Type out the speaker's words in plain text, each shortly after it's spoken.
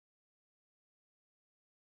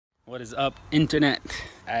What is up, internet?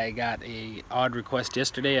 I got a odd request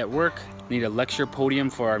yesterday at work. Need a lecture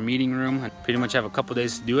podium for our meeting room. I pretty much have a couple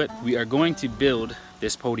days to do it. We are going to build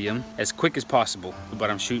this podium as quick as possible,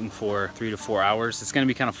 but I'm shooting for 3 to 4 hours. It's gonna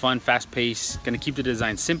be kind of fun, fast paced. Gonna keep the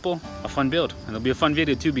design simple, a fun build. And it'll be a fun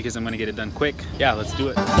video too because I'm gonna get it done quick. Yeah, let's do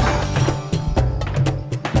it.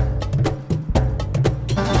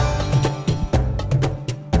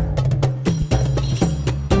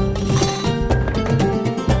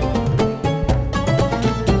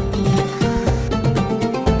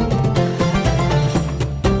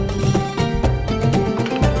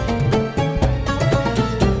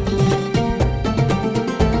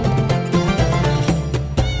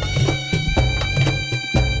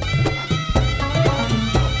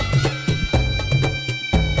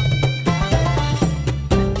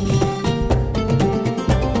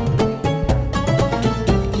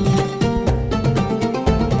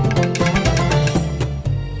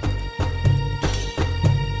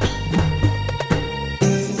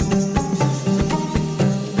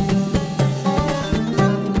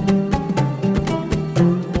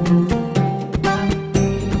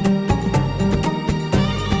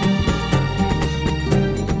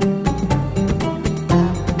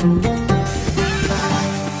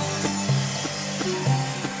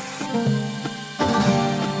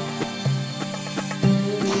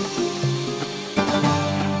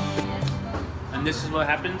 And this is what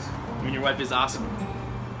happens when your wife is awesome.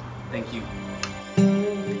 Thank you.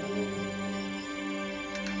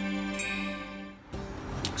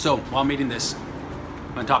 So, while I'm eating this,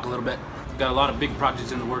 I'm gonna talk a little bit. We've got a lot of big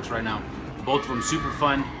projects in the works right now. Both of them super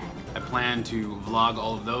fun. I plan to vlog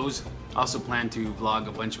all of those. I also plan to vlog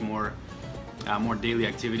a bunch more daily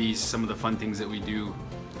activities, some of the fun things that we do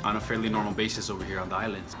on a fairly normal basis over here on the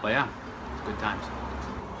islands. But yeah, good times.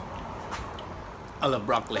 I love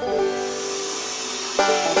broccoli.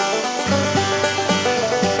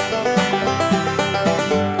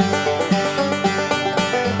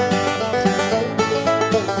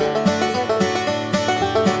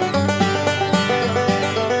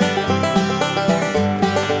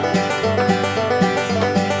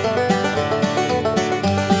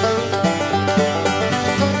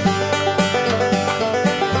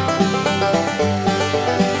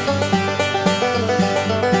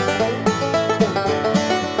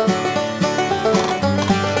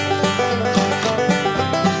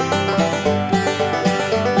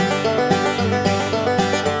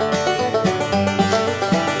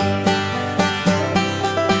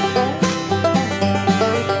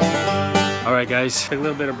 Alright guys, took a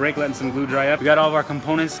little bit of break, letting some glue dry up. We got all of our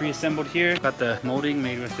components reassembled here. Got the molding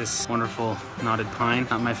made with this wonderful knotted pine.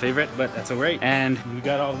 Not my favorite, but that's alright. And we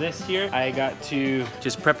got all this here. I got to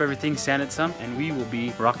just prep everything, sand it some, and we will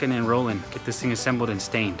be rocking and rolling. Get this thing assembled and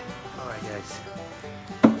stained. Alright guys,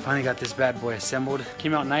 finally got this bad boy assembled.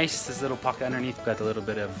 Came out nice, this little pocket underneath. Got a little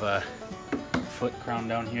bit of foot crown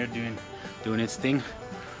down here doing its thing.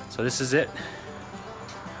 So this is it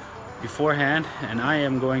beforehand, and I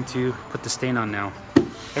am going to put the stain on now.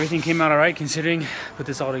 Everything came out all right considering. Put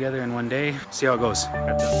this all together in one day. See how it goes.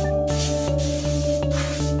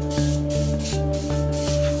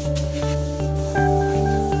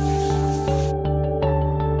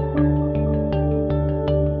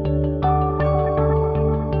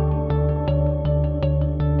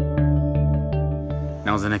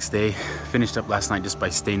 That was the next day. Finished up last night just by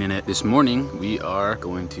staining it. This morning we are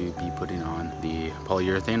going to be putting on the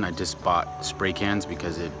polyurethane. I just bought spray cans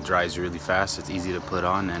because it dries really fast. It's easy to put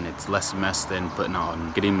on and it's less mess than putting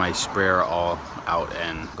on getting my sprayer all out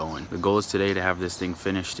and going. The goal is today to have this thing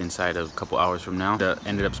finished inside of a couple hours from now. I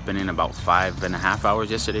ended up spending about 5.5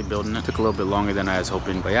 hours yesterday building it. Took a little bit longer than I was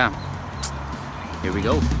hoping, but yeah, here we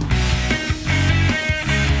go.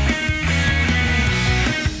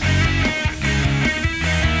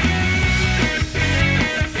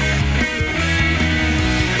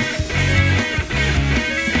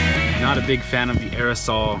 Not a big fan of the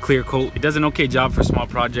aerosol clear coat. It does an okay job for small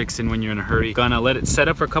projects and when you're in a hurry. Gonna let it set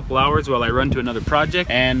up for a couple hours while I run to another project,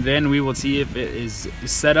 and then we will see if it is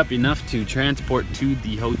set up enough to transport to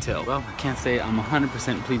the hotel. Well, I can't say I'm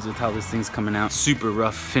 100% pleased with how this thing's coming out. Super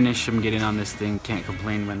rough finish I'm getting on this thing. Can't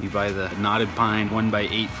complain when you buy the knotted pine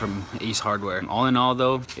 1x8 from Ace Hardware. All in all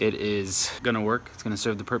though, it is gonna work. It's gonna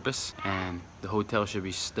serve the purpose and the hotel should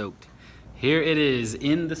be stoked. Here it is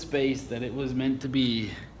in the space that it was meant to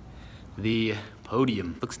be. The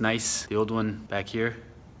podium. Looks nice. The old one back here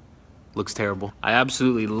looks terrible. I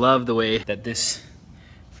absolutely love the way that this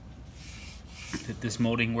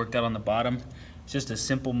molding worked out on the bottom. It's just a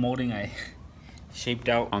simple molding. I shaped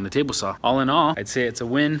out on the table saw. All in all, I'd say it's a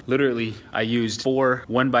win. Literally, I used 4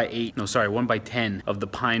 1x10 of the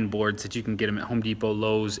pine boards that you can get them at Home Depot,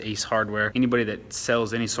 Lowe's, Ace Hardware. Anybody that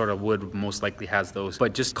sells any sort of wood most likely has those.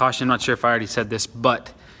 But just caution, I'm not sure if I already said this,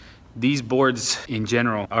 but these boards in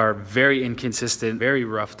general are very inconsistent, very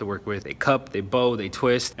rough to work with. They cup, they bow, they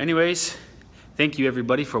twist. Anyways, thank you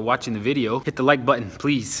everybody for watching the video. Hit the like button,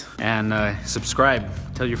 please, and subscribe.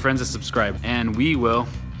 Tell your friends to subscribe, and we will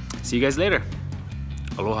see you guys later.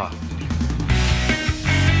 Aloha.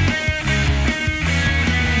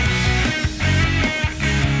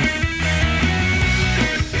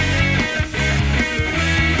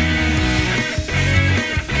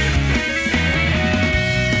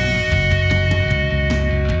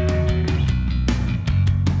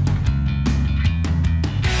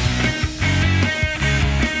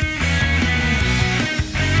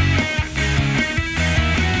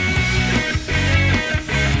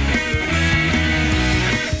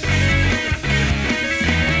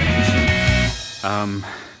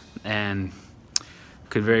 And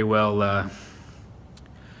could very well,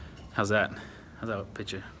 how's that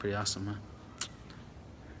picture? Pretty awesome, huh?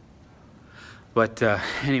 But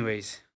anyways.